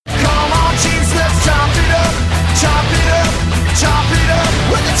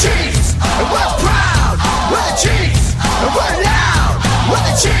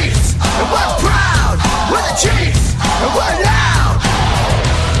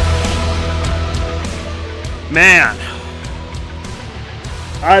Man,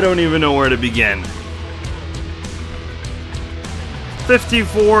 I don't even know where to begin.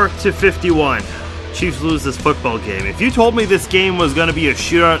 54-51. Chiefs lose this football game. If you told me this game was going to be a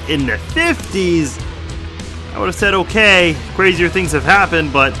shootout in the 50s, I would have said, okay, crazier things have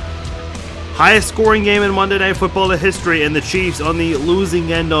happened, but highest scoring game in Monday Night Football history, and the Chiefs on the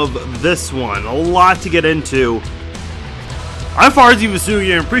losing end of this one. A lot to get into. I'm Farzin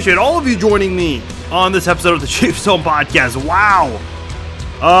Vousoughian, and appreciate all of you joining me on this episode of the Chiefs Zone Podcast. Wow.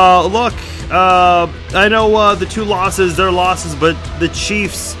 Look, I know the two losses, they're losses, but the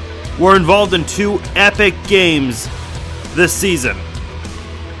Chiefs were involved in two epic games this season.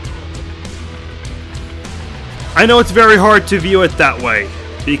 I know it's very hard to view it that way,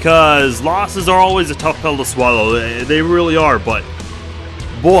 because losses are always a tough pill to swallow. They really are, but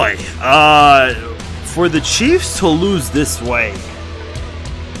boy, for the Chiefs to lose this way,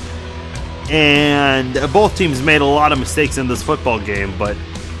 and both teams made a lot of mistakes in this football game, but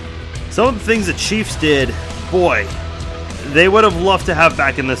some of the things the Chiefs did, boy, they would have loved to have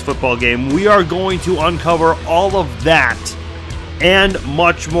back in this football game. We are going to uncover all of that and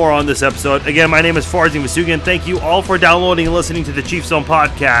much more on this episode. Again, my name is Farzin Vousoughian. Thank you all for downloading and listening to the Chiefs Zone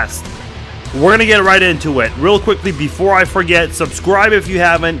Podcast. We're going to get right into it. Real quickly, before I forget, subscribe if you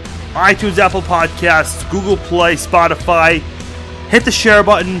haven't. iTunes, Apple Podcasts, Google Play, Spotify. Hit the share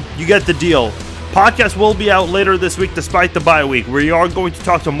button. You get the deal. Podcast will be out later this week despite the bye week. We are going to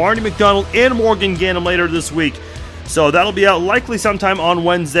talk to Marty McDonald and Morgan Ganem later this week. So that'll be out likely sometime on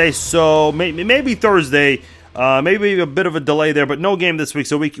Wednesday. So maybe Thursday. Maybe a bit of a delay there, but no game this week.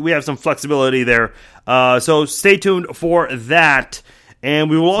 So we have some flexibility there. So stay tuned for that. And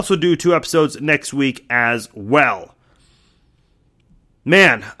we will also do 2 episodes next week as well.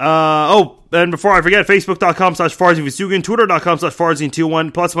 Man, and before I forget, Facebook.com/Farzin Vousoughian,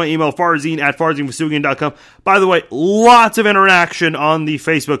 Twitter.com/Farzin21, plus my email, Farzin@FarzinVousoughian.com. By the way, lots of interaction on the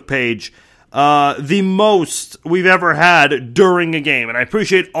Facebook page. The most we've ever had during a game. And I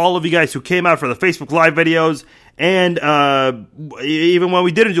appreciate all of you guys who came out for the Facebook Live videos, and even when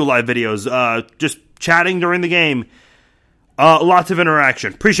we didn't do live videos, just chatting during the game. Lots of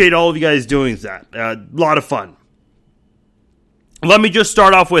interaction. Appreciate all of you guys doing that. A lot of fun. Let me just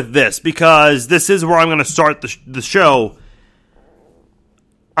start off with this, because this is where I'm going to start the show.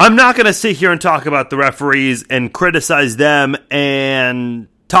 I'm not going to sit here and talk about the referees and criticize them and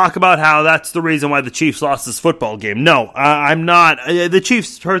talk about how that's the reason why the Chiefs lost this football game. No, I'm not. The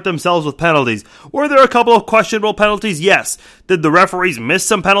Chiefs hurt themselves with penalties. Were there a couple of questionable penalties? Yes. Did the referees miss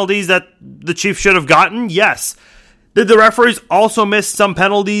some penalties that the Chiefs should have gotten? Yes. Did the referees also miss some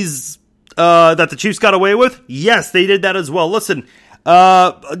penalties that the Chiefs got away with? Yes, they did that as well. Listen,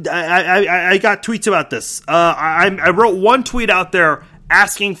 I got tweets about this. I wrote one tweet out there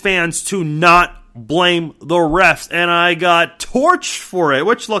asking fans to not blame the refs, and I got torched for it,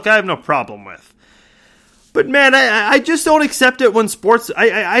 which, look, I have no problem with. But, man, I just don't accept it when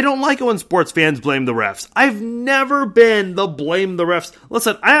I don't like it when sports fans blame the refs. I've never been the blame the refs.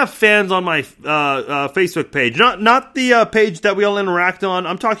 Listen, I have fans on my Facebook page, not the page that we all interact on.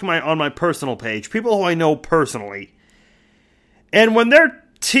 I'm talking on my personal page, people who I know personally. And when their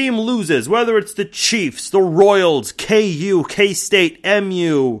team loses, whether it's the Chiefs, the Royals, KU, K-State,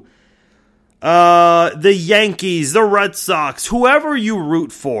 MU, the Yankees, the Red Sox, whoever you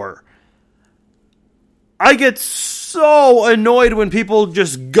root for, I get so annoyed when people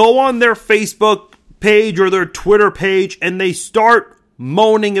just go on their Facebook page or their Twitter page and they start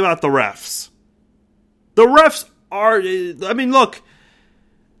moaning about the refs. The refs are, I mean, look,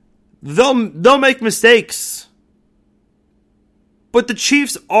 they'll make mistakes. But the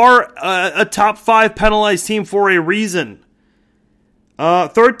Chiefs are a top 5 penalized team for a reason.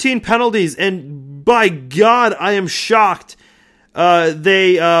 13 penalties, and by God, I am shocked.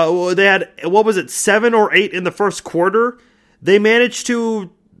 They had, what was it, 7 or 8 in the first quarter. They managed to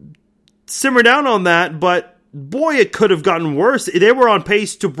simmer down on that, but boy, it could have gotten worse. They were on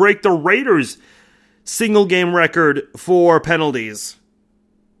pace to break the Raiders' single game record for penalties.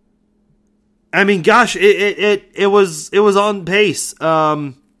 I mean, gosh, it was on pace.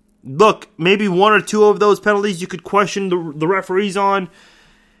 Look, maybe 1 or 2 of those penalties you could question the referees on.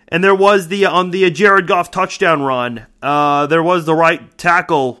 And there was on the Jared Goff touchdown run, there was the right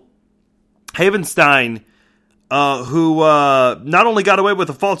tackle, Havenstein, who not only got away with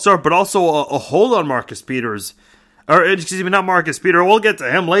a false start, but also a hold on Marcus Peters. Or, excuse me, not Marcus Peters. We'll get to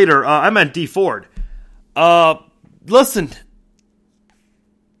him later. I meant D. Ford. Listen,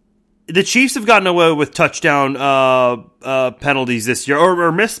 the Chiefs have gotten away with touchdown penalties this year,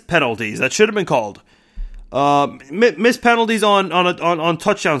 or missed penalties. That should have been called. Missed penalties on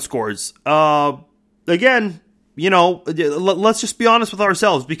touchdown scores. again, let's just be honest with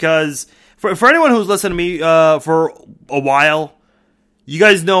ourselves, because for anyone who's listened to me for a while, you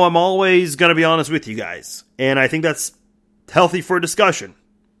guys know I'm always going to be honest with you guys. And I think that's healthy for discussion.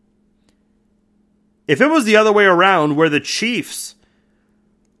 If it was the other way around, where the Chiefs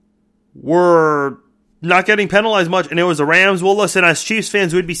were not getting penalized much and it was the Rams, well, listen, as Chiefs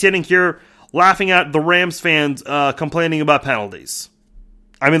fans, we'd be sitting here laughing at the Rams fans complaining about penalties.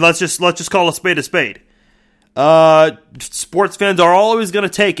 I mean, let's just call a spade a spade. Sports fans are always going to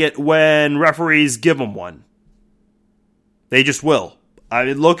take it when referees give them one. They just will. I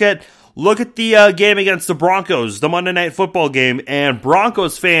mean, look at the game against the Broncos, the Monday Night Football game, and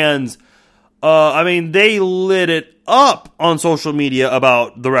Broncos fans, they lit it up on social media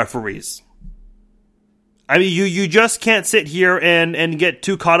about the referees. I mean, you just can't sit here and get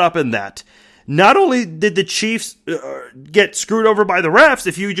too caught up in that. Not only did the Chiefs get screwed over by the refs,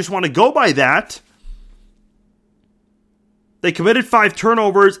 if you just want to go by that, they committed 5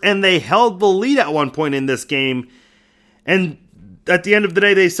 turnovers and they held the lead at one point in this game. And at the end of the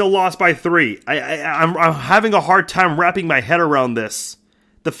day, they still lost by 3. I'm having a hard time wrapping my head around this.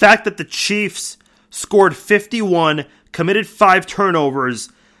 The fact that the Chiefs scored 51, committed 5 turnovers,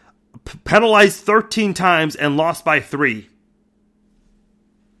 penalized 13 times, and lost by 3.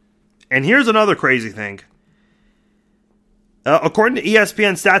 And here's another crazy thing. According to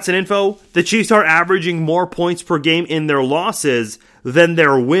ESPN Stats and Info, the Chiefs are averaging more points per game in their losses than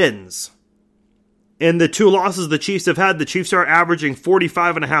their wins. In the 2 losses the Chiefs have had, the Chiefs are averaging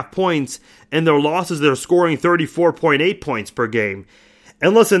 45.5 points. In their losses, they're scoring 34.8 points per game.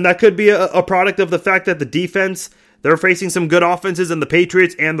 And listen, that could be a product of the fact that the defense, they're facing some good offenses in the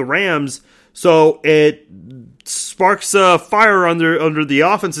Patriots and the Rams. So it sparks a fire under the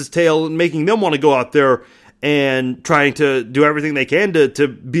offense's tail, making them want to go out there and trying to do everything they can to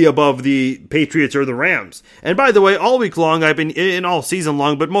be above the Patriots or the Rams. And by the way, all week long, all season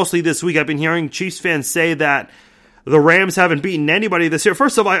long, but mostly this week, I've been hearing Chiefs fans say that the Rams haven't beaten anybody this year.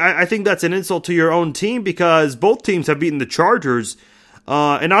 First of all, I think that's an insult to your own team, because both teams have beaten the Chargers.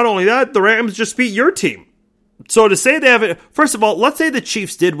 And not only that, the Rams just beat your team. So to say they haven't, first of all, let's say the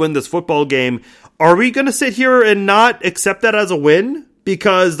Chiefs did win this football game. Are we going to sit here and not accept that as a win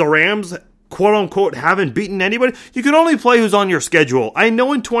because the Rams, quote unquote, haven't beaten anybody? You can only play who's on your schedule. I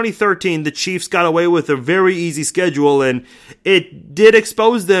know in 2013 the Chiefs got away with a very easy schedule and it did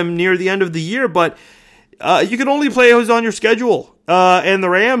expose them near the end of the year, but you can only play who's on your schedule. And the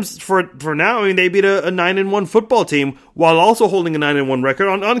Rams, for now, they beat a 9-1 football team while also holding a 9-1 record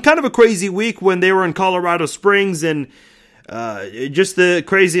on kind of a crazy week when they were in Colorado Springs, and just the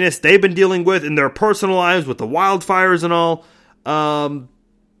craziness they've been dealing with in their personal lives with the wildfires and all.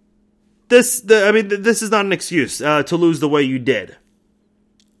 This is not an excuse to lose the way you did.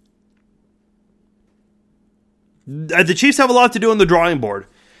 The Chiefs have a lot to do on the drawing board.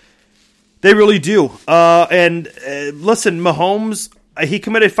 They really do. Listen, Mahomes, he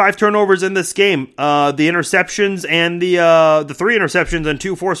committed 5 turnovers in this game. The interceptions and the 3 interceptions and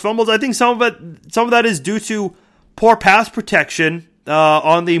 2 forced fumbles. I think some of that is due to poor pass protection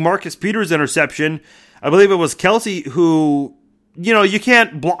on the Marcus Peters interception. I believe it was Kelsey who, you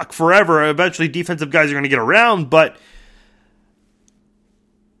can't block forever. Eventually, defensive guys are going to get around, but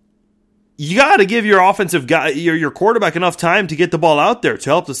you got to give your offensive guy, your quarterback, enough time to get the ball out there to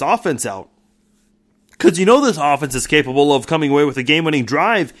help this offense out. Because this offense is capable of coming away with a game-winning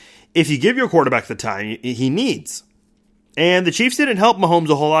drive if you give your quarterback the time he needs. And the Chiefs didn't help Mahomes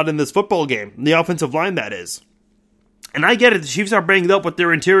a whole lot in this football game. The offensive line, that is. And I get it, the Chiefs are banged up with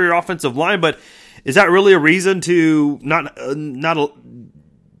their interior offensive line, but is that really a reason to not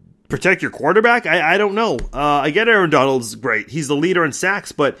protect your quarterback? I don't know. I get Aaron Donald's great. He's the leader in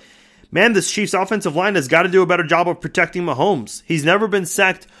sacks, but man, this Chiefs offensive line has got to do a better job of protecting Mahomes. He's never been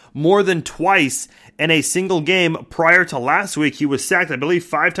sacked more than twice in a single game prior to last week. He was sacked, I believe,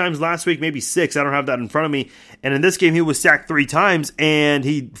 5 times last week, maybe 6. I don't have that in front of me. And in this game, he was sacked 3 times, and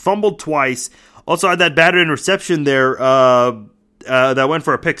he fumbled twice. Also had that batted interception there that went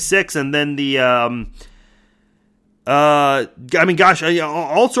for a pick 6, and then the all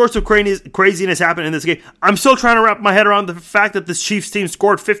sorts of craziness happened in this game. I'm still trying to wrap my head around the fact that this Chiefs team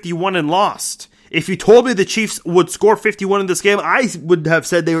scored 51 and lost. If you told me the Chiefs would score 51 in this game, I would have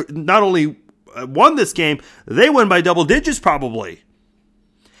said they not only won this game, they win by double digits probably.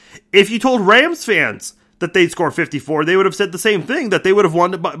 If you told Rams fans that they'd score 54, they would have said the same thing, that they would have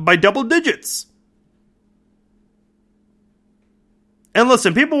won by double digits. And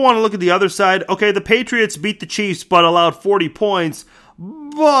listen, people want to look at the other side. Okay, the Patriots beat the Chiefs but allowed 40 points,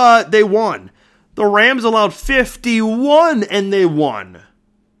 but they won. The Rams allowed 51 and they won.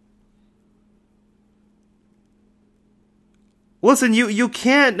 Listen, you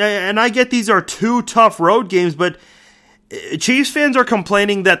can't, and I get these are two tough road games, but Chiefs fans are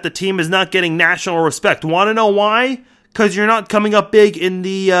complaining that the team is not getting national respect. Want to know why? Because you're not coming up big in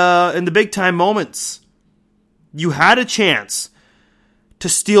the big time moments. You had a chance to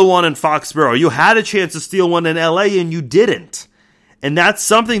steal one in Foxborough. You had a chance to steal one in LA, and you didn't. And that's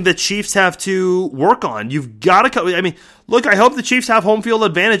something that Chiefs have to work on. You've got to. I mean, look, I hope the Chiefs have home field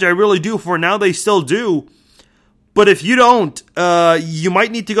advantage. I really do. For now, they still do. But if you don't, you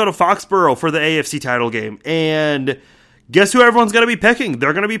might need to go to Foxborough for the AFC title game. And guess who everyone's going to be picking?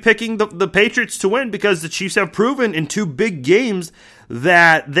 They're going to be picking the Patriots to win because the Chiefs have proven in two big games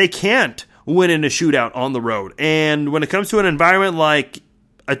that they can't win in a shootout on the road. And when it comes to an environment like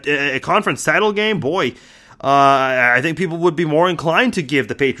a conference title game, boy, I think people would be more inclined to give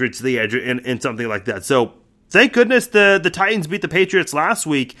the Patriots the edge in something like that. So thank goodness the Titans beat the Patriots last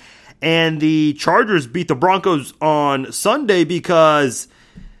week. And the Chargers beat the Broncos on Sunday because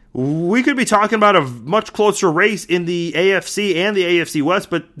we could be talking about a much closer race in the AFC and the AFC West,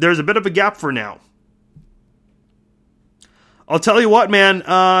 but there's a bit of a gap for now. I'll tell you what, man,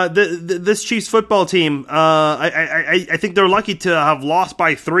 this Chiefs football team, I think they're lucky to have lost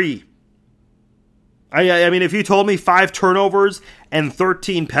by 3. I mean, if you told me 5 turnovers and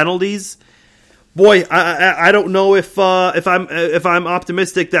 13 penalties, boy, I don't know if I'm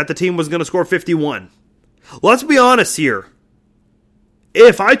optimistic that the team was going to score 51. Let's be honest here.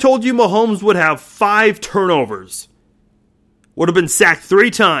 If I told you Mahomes would have 5 turnovers, would have been sacked 3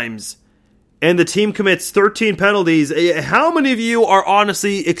 times, and the team commits 13 penalties, how many of you are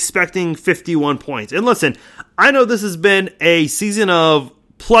honestly expecting 51 points? And listen, I know this has been a season of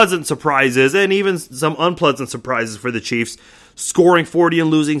pleasant surprises and even some unpleasant surprises for the Chiefs. Scoring 40 and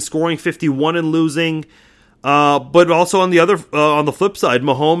losing, scoring 51 and losing. But also on the flip side,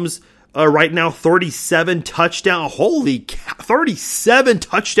 Mahomes right now 37 touchdown. Holy cow, 37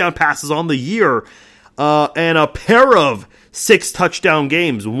 touchdown passes on the year. And a pair of 6 touchdown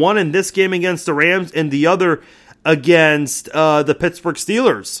games. One in this game against the Rams and the other against the Pittsburgh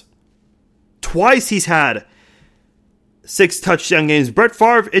Steelers. Twice he's had 6 touchdown games. Brett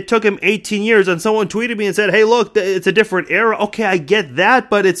Favre, it took him 18 years, and someone tweeted me and said, hey, look, it's a different era. Okay, I get that,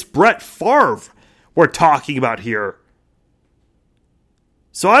 but it's Brett Favre we're talking about here.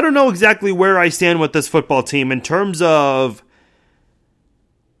 So I don't know exactly where I stand with this football team in terms of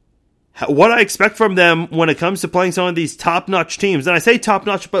what I expect from them when it comes to playing some of these top-notch teams. And I say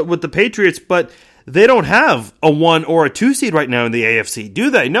top-notch but with the Patriots, but they don't have a 1 or a 2 seed right now in the AFC, do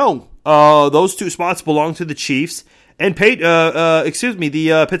they? No. Those 2 spots belong to the Chiefs and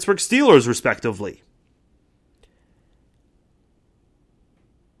the Pittsburgh Steelers, respectively.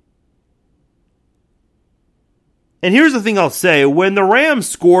 And here's the thing I'll say. When the Rams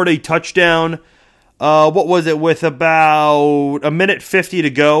scored a touchdown, with about a minute 50 to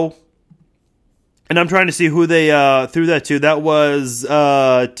go, and I'm trying to see who they threw that to. That was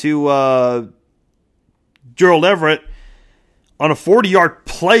to Gerald Everett on a 40-yard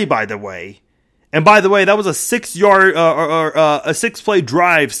play, by the way. And by the way, that was a 6-play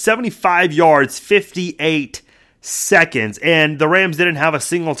drive, 75 yards, 58 seconds, and the Rams didn't have a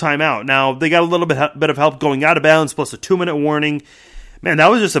single timeout. Now, they got a little bit of help going out of bounds, plus a 2-minute warning. Man, that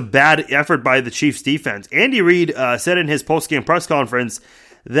was just a bad effort by the Chiefs defense. Andy Reid said in his post-game press conference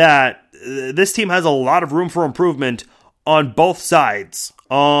that this team has a lot of room for improvement on both sides,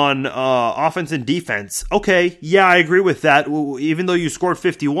 on offense and defense. Okay, yeah, I agree with that. Even though you scored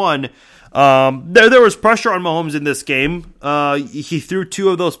 51, there was pressure on Mahomes in this game. He threw 2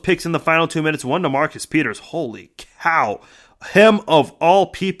 of those picks in the final 2 minutes, one to Marcus Peters. Holy cow. Him of all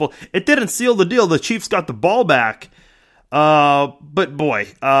people. It didn't seal the deal. The Chiefs got the ball back. But boy,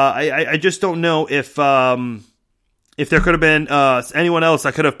 I just don't know if there could have been anyone else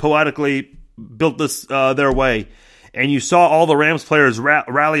that could have poetically built this their way. And you saw all the Rams players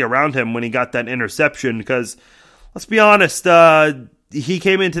rally around him when he got that interception because, let's be honest, he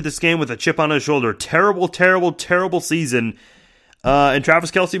came into this game with a chip on his shoulder. Terrible, terrible, terrible season. And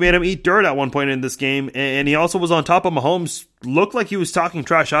Travis Kelce made him eat dirt at one point in this game. And he also was on top of Mahomes. Looked like he was talking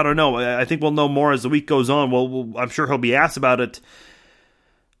trash. I don't know. I think we'll know more as the week goes on. I'm sure he'll be asked about it.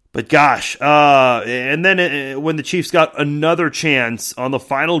 But gosh. And then when the Chiefs got another chance on the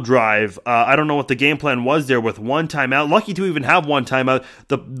final drive, I don't know what the game plan was there with one timeout. Lucky to even have one timeout.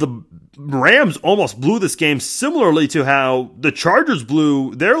 The Rams almost blew this game similarly to how the Chargers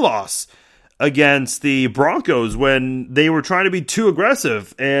blew their loss against the Broncos when they were trying to be too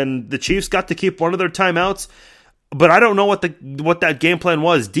aggressive, and the Chiefs got to keep one of their timeouts. But I don't know what that game plan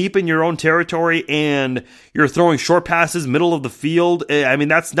was. Deep in your own territory, and you're throwing short passes, middle of the field. I mean,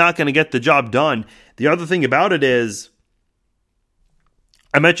 that's not going to get the job done. The other thing about it is,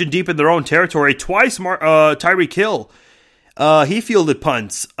 I mentioned deep in their own territory. Twice Tyreek Hill, he fielded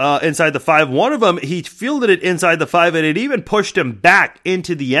punts inside the 5. One of them, he fielded it inside the 5, and it even pushed him back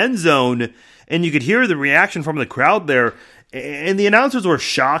into the end zone. And you could hear the reaction from the crowd there. And the announcers were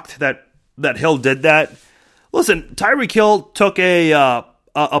shocked that Hill did that. Listen, Tyreek Hill took a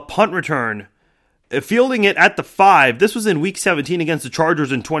punt return, fielding it at the 5. This was in Week 17 against the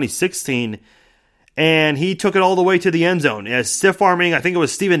Chargers in 2016. And he took it all the way to the end zone, stiff-arming, I think it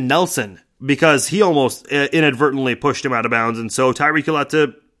was Steven Nelson, because he almost inadvertently pushed him out of bounds. And so Tyreek Hill had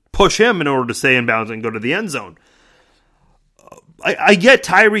to push him in order to stay in bounds and go to the end zone. I get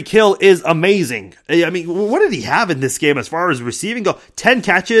Tyreek Hill is amazing. I mean, what did he have in this game as far as receiving go? 10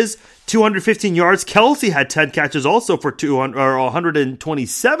 catches, 215 yards. Kelsey had 10 catches also for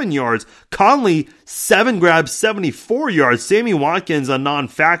 127 yards. Conley, 7 grabs, 74 yards. Sammy Watkins, a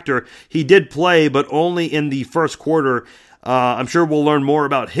non-factor. He did play, but only in the first quarter. I'm sure we'll learn more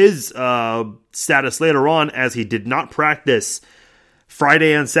about his status later on, as he did not practice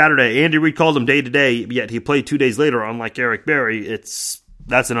Friday and Saturday. Andy Reid called him day to day, yet he played 2 days later, unlike Eric Berry.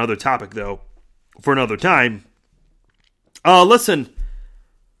 That's another topic, though, for another time. Listen,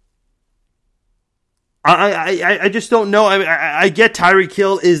 I just don't know. I get Tyreek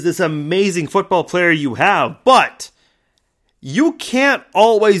Hill is this amazing football player you have, but you can't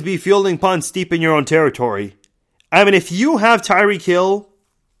always be fielding punts deep in your own territory. I mean, if you have Tyreek Hill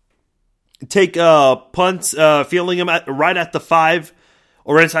take punts, fielding him right at the 5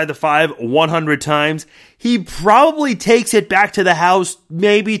 or inside the 5 100 times, he probably takes it back to the house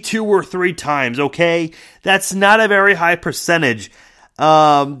maybe 2 or 3 times, okay? That's not a very high percentage.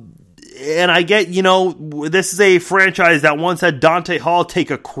 And I get, this is a franchise that once had Dante Hall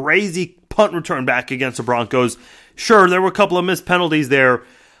take a crazy punt return back against the Broncos. Sure, there were a couple of missed penalties there.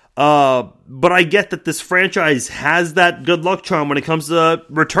 But I get that this franchise has that good luck charm when it comes to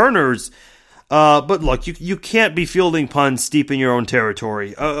returners. But look, you can't be fielding punts deep in your own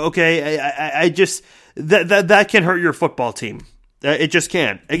territory. Okay, I just that can hurt your football team. It just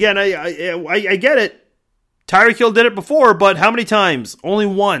can. Again, I get it. Tyreek Hill did it before, but how many times? Only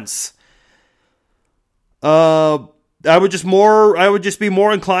once. I would just be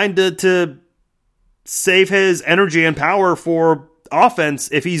more inclined to save his energy and power for offense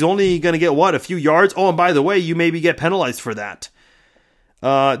if he's only going to get a few yards. Oh, and by the way, you maybe get penalized for that.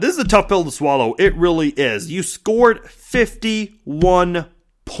 This is a tough pill to swallow. It really is. You scored 51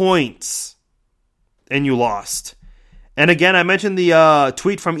 points and you lost. And again, I mentioned the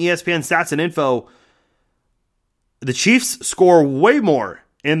tweet from ESPN Stats and Info. The Chiefs score way more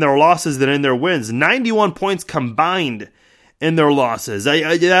in their losses than in their wins. 91 points combined in their losses.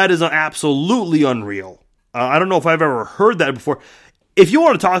 That is absolutely unreal. I don't know if I've ever heard that before. If you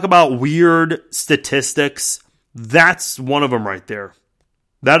want to talk about weird statistics, that's one of them right there.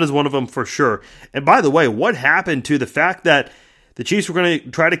 That is one of them for sure. And by the way, what happened to the fact that the Chiefs were going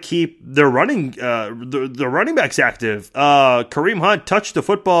to try to keep their running backs active? Kareem Hunt touched the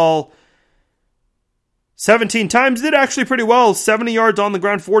football 17 times, did actually pretty well. 70 yards on the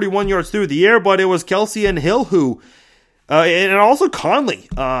ground, 41 yards through the air, but it was Kelsey and Hill who, and also Conley,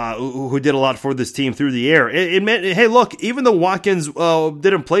 who did a lot for this team through the air. It meant, hey, look, even though Watkins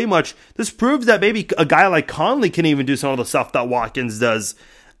didn't play much, this proves that maybe a guy like Conley can even do some of the stuff that Watkins does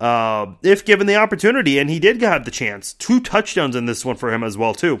if given the opportunity, and he did have the chance. 2 touchdowns in this one for him as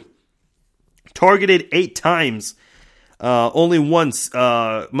well, too. Targeted 8 times. Only once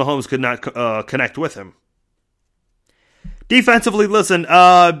Mahomes could not connect with him. Defensively, listen,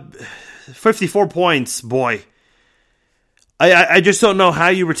 54 points, boy. I just don't know how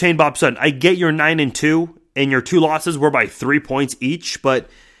you retain Bob Sutton. I get your 9-2, and your 2 losses were by 3 points each, but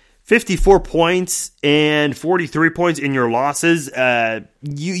 54 points and 43 points in your losses,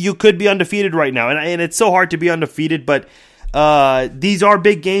 you could be undefeated right now. And it's so hard to be undefeated, but these are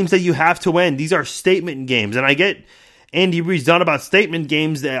big games that you have to win. These are statement games, and I get Andy Reid's done about statement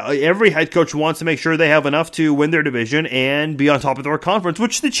games. Every head coach wants to make sure they have enough to win their division and be on top of their conference,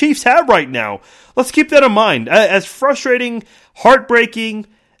 which the Chiefs have right now. Let's keep that in mind. As frustrating, heartbreaking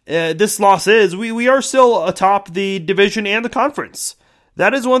this loss is, we are still atop the division and the conference.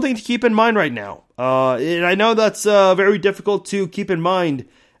 That is one thing to keep in mind right now. And I know that's very difficult to keep in mind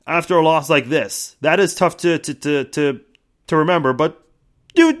after a loss like this. That is tough to remember, but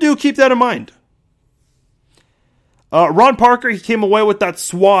do keep that in mind. Ron Parker, he came away with that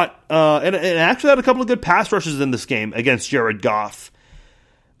SWAT, and actually had a couple of good pass rushes in this game against Jared Goff.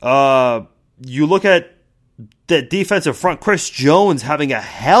 You look at the defensive front, Chris Jones having a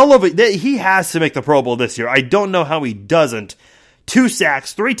hell of a... He has to make the Pro Bowl this year. I don't know how he doesn't. 2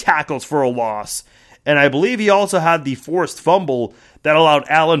 sacks, 3 tackles for a loss. And I believe he also had the forced fumble that allowed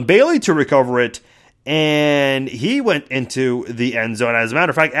Allen Bailey to recover it, and he went into the end zone. As a matter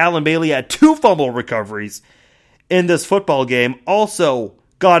of fact, Allen Bailey had 2 fumble recoveries in this football game. Also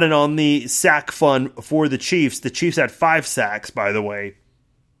got in on the sack fun for the Chiefs. The Chiefs had 5 sacks, by the way.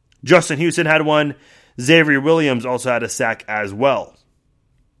 Justin Houston had 1. Xavier Williams also had a sack as well.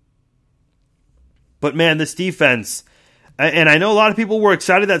 But man, this defense, and I know a lot of people were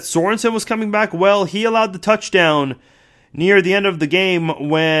excited that Sorensen was coming back. Well, he allowed the touchdown near the end of the game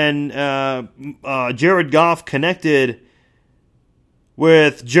when Jared Goff connected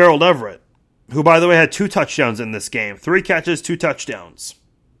with Gerald Everett, who, by the way, had 2 touchdowns in this game. 3 catches, 2 touchdowns.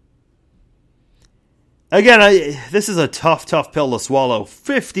 Again, this is a tough pill to swallow.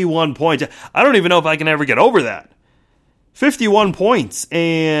 51 points. I don't even know if I can ever get over that. 51 points,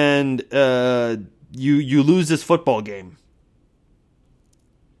 and you lose this football game.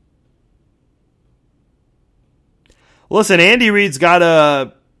 Listen, Andy Reid's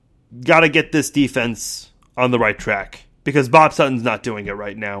gotta get this defense on the right track because Bob Sutton's not doing it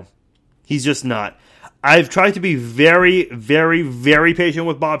right now. He's just not. I've tried to be very, very, very patient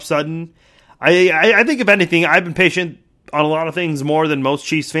with Bob Sutton. I think, if anything, I've been patient on a lot of things more than most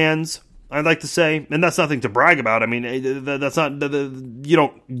Chiefs fans, I'd like to say. And that's nothing to brag about. I mean, that's not, you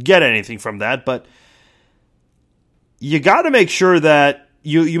don't get anything from that. But you got to make sure that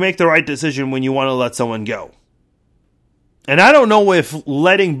you make the right decision when you want to let someone go. And I don't know if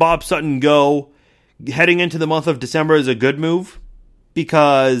letting Bob Sutton go heading into the month of December is a good move,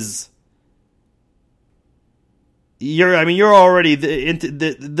 because you're already into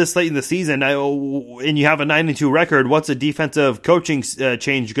this late in the season, and you have a 9-2 record. What's a defensive coaching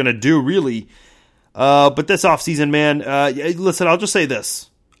change going to do, really? But this offseason, man, listen, I'll just say this.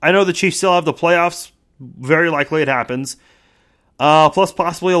 I know the Chiefs still have the playoffs. Very likely it happens. Plus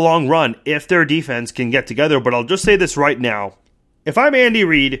possibly a long run if their defense can get together. But I'll just say this right now. If I'm Andy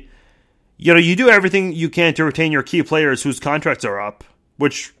Reid, you do everything you can to retain your key players whose contracts are up,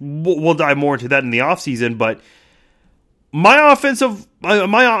 which we'll dive more into that in the offseason. But my offseason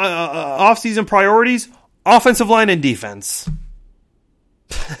priorities, offensive line and defense.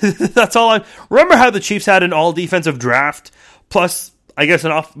 That's all remember how the Chiefs had an all-defensive draft, plus, I guess,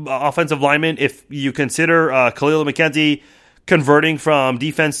 an offensive lineman, if you consider Khalil McKenzie converting from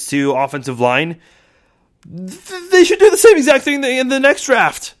defense to offensive line. They should do the same exact thing in the next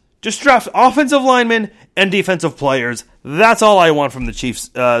draft. Just draft offensive linemen and defensive players. That's all I want from the Chiefs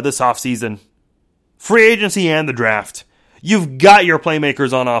this offseason. Free agency and the draft. You've got your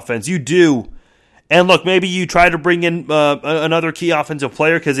playmakers on offense. You do. And look, maybe you try to bring in another key offensive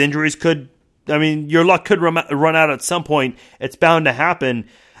player because injuries your luck could run out at some point. It's bound to happen.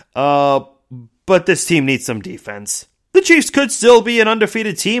 But this team needs some defense. The Chiefs could still be an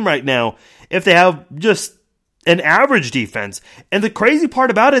undefeated team right now if they have just an average defense. And the crazy part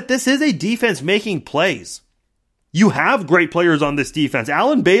about it, this is a defense making plays. You have great players on this defense.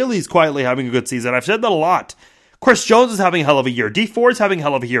 Allen Bailey's quietly having a good season. I've said that a lot. Chris Jones is having a hell of a year. Dee Ford's having a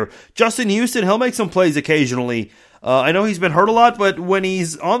hell of a year. Justin Houston, he'll make some plays occasionally. I know he's been hurt a lot, but when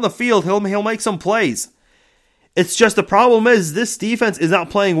he's on the field, he'll make some plays. It's just the problem is this defense is not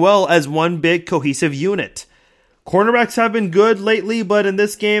playing well as one big cohesive unit. Cornerbacks have been good lately, but in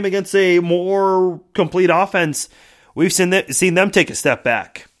this game against a more complete offense, we've seen them take a step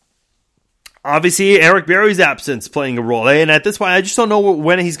back. Obviously, Eric Berry's absence playing a role. And at this point, I just don't know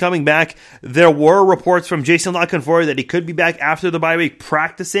when he's coming back. There were reports from Jason La Canfora that he could be back after the bye week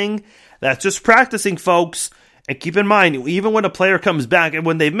practicing. That's just practicing, folks. And keep in mind, even when a player comes back, and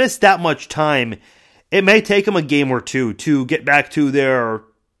when they've missed that much time, it may take them a game or two to get back to their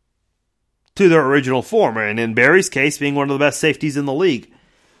original form. And in Berry's case, being one of the best safeties in the league.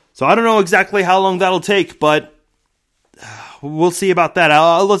 So I don't know exactly how long that'll take, but we'll see about that.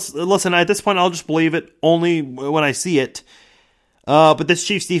 Listen, at this point, I'll just believe it only when I see it. But this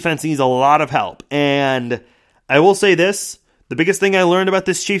Chiefs defense needs a lot of help. And I will say this. The biggest thing I learned about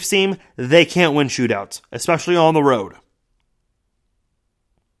this Chiefs team, they can't win shootouts, especially on the road.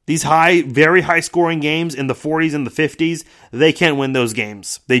 These very high-scoring games in the 40s and the 50s, they can't win those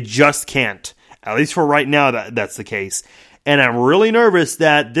games. They just can't. At least for right now, that's the case. And I'm really nervous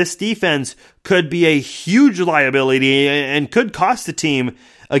that this defense could be a huge liability and could cost the team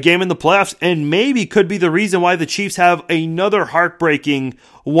a game in the playoffs, and maybe could be the reason why the Chiefs have another heartbreaking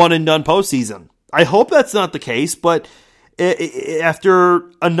one-and-done postseason. I hope that's not the case, but after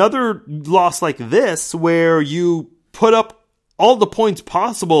another loss like this, where you put up all the points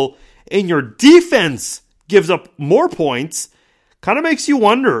possible and your defense gives up more points, kind of makes you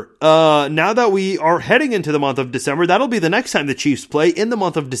wonder. Now that we are heading into the month of December, that'll be the next time the Chiefs play in the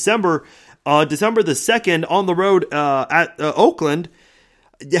month of December. December the 2nd on the road at Oakland.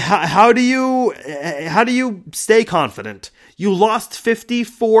 How do you stay confident? You lost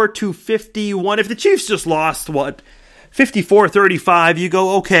 54-51. If the Chiefs just lost 54-35, you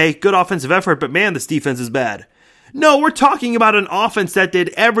go, okay, good offensive effort, but man, this defense is bad. No, we're talking about an offense that did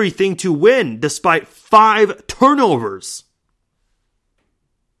everything to win despite 5 turnovers.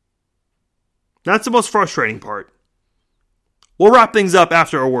 That's the most frustrating part. We'll wrap things up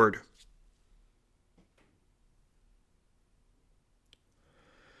after a word.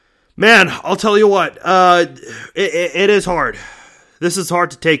 Man, I'll tell you what, it is hard. This is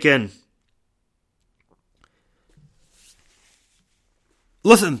hard to take in.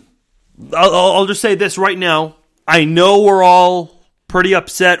 Listen, I'll just say this right now. I know we're all pretty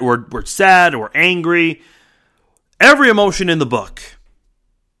upset, we're sad, we're angry. Every emotion in the book.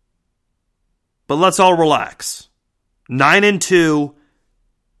 But let's all relax. 9-2.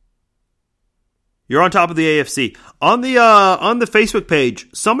 You're on top of the AFC. On the Facebook page,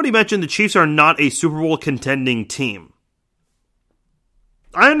 somebody mentioned the Chiefs are not a Super Bowl contending team.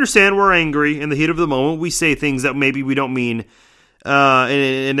 I understand we're angry in the heat of the moment. We say things that maybe we don't mean,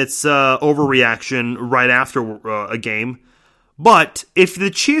 and it's overreaction right after a game. But if the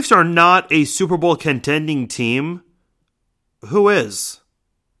Chiefs are not a Super Bowl contending team, who is?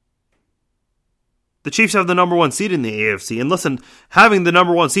 The Chiefs have the number 1 seed in the AFC. And listen, having the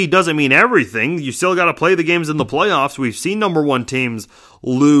number 1 seed doesn't mean everything. You still got to play the games in the playoffs. We've seen number 1 teams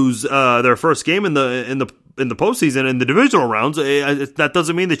lose their first game in the postseason in the divisional rounds. That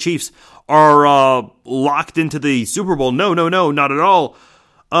doesn't mean the Chiefs are locked into the Super Bowl. No, not at all.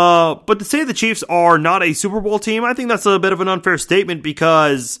 But to say the Chiefs are not a Super Bowl team, I think that's a bit of an unfair statement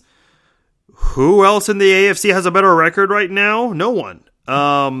because who else in the AFC has a better record right now? No one.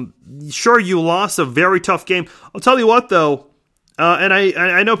 Sure, you lost a very tough game. I'll tell you what, though, and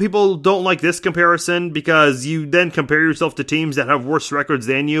I know people don't like this comparison because you then compare yourself to teams that have worse records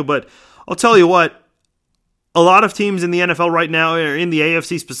than you, but I'll tell you what, a lot of teams in the NFL right now, or in the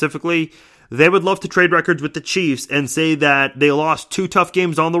AFC specifically, they would love to trade records with the Chiefs and say that they lost 2 tough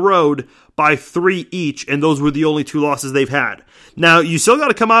games on the road by 3 each, and those were the only 2 losses they've had. Now, you still got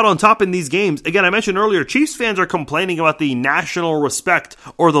to come out on top in these games. Again, I mentioned earlier, Chiefs fans are complaining about the national respect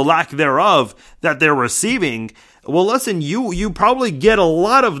or the lack thereof that they're receiving. Well, listen, you probably get a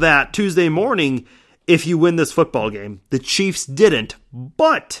lot of that Tuesday morning if you win this football game. The Chiefs didn't,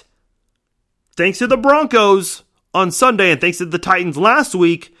 but thanks to the Broncos on Sunday and thanks to the Titans last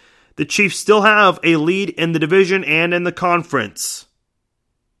week, the Chiefs still have a lead in the division and in the conference.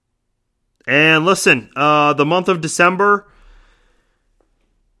 And listen, the month of December,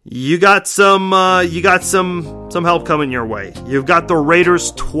 you got some help coming your way. You've got the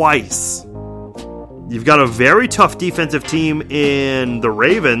Raiders twice. You've got a very tough defensive team in the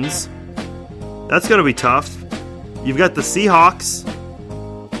Ravens. That's going to be tough. You've got the Seahawks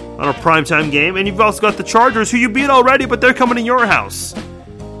on a primetime game, and you've also got the Chargers, who you beat already, but they're coming to your house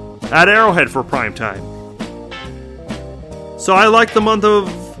at Arrowhead for primetime. So I like the month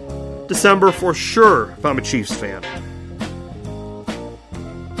of December for sure if I'm a Chiefs fan.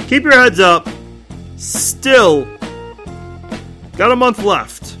 Keep your heads up. Still got a month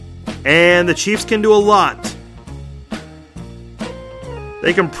left. And the Chiefs can do a lot.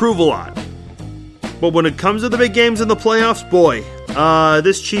 They can prove a lot. But when it comes to the big games in the playoffs, boy,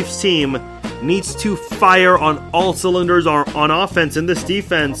 this Chiefs team needs to fire on all cylinders on offense. And this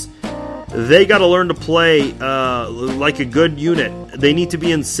defense, they got to learn to play like a good unit. They need to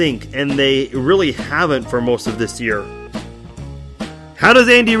be in sync. And they really haven't for most of this year. How does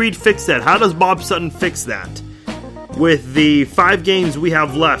Andy Reid fix that? How does Bob Sutton fix that? With the 5 games we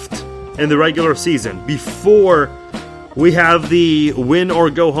have left in the regular season, before we have the win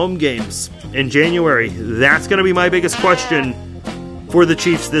or go home games in January, that's going to be my biggest question for the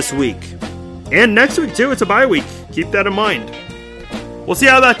Chiefs this week. And next week too, it's a bye week. Keep that in mind. We'll see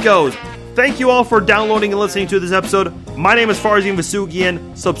how that goes. Thank you all for downloading and listening to this episode. My name is Farzin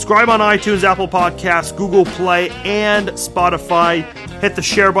Vousoughian. Subscribe on iTunes, Apple Podcasts, Google Play, and Spotify. Hit the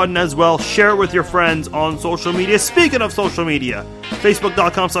share button as well. Share it with your friends on social media. Speaking of social media,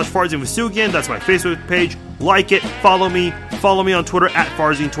 Facebook.com/Farzin Vousoughian. That's my Facebook page. Like it. Follow me. Follow me on Twitter at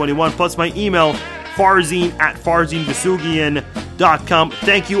Farzin21. Plus my email, farzin@FarzinVousoughian.com.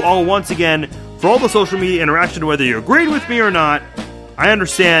 Thank you all once again for all the social media interaction, whether you agreed with me or not. I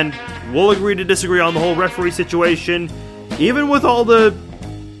understand. We'll agree to disagree on the whole referee situation. Even with all the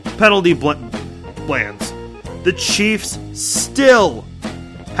penalty plans, the Chiefs still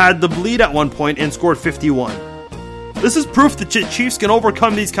had the bleed at one point and scored 51. This is proof the Chiefs can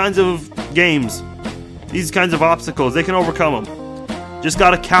overcome these kinds of games, these kinds of obstacles. They can overcome them. Just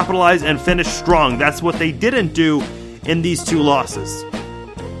got to capitalize and finish strong. That's what they didn't do in these 2 losses.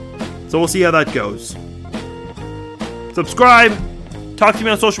 So we'll see how that goes. Subscribe. Talk to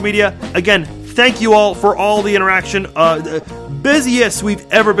me on social media. Again, thank you all for all the interaction. The busiest we've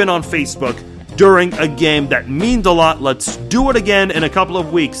ever been on Facebook during a game. That means a lot. Let's do it again in a couple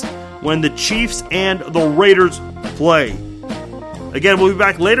of weeks when the Chiefs and the Raiders play. Again, we'll be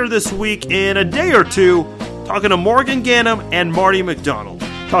back later this week in a day or two talking to Morgan Ganem and Marty McDonald.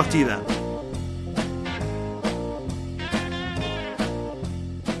 Talk to you then.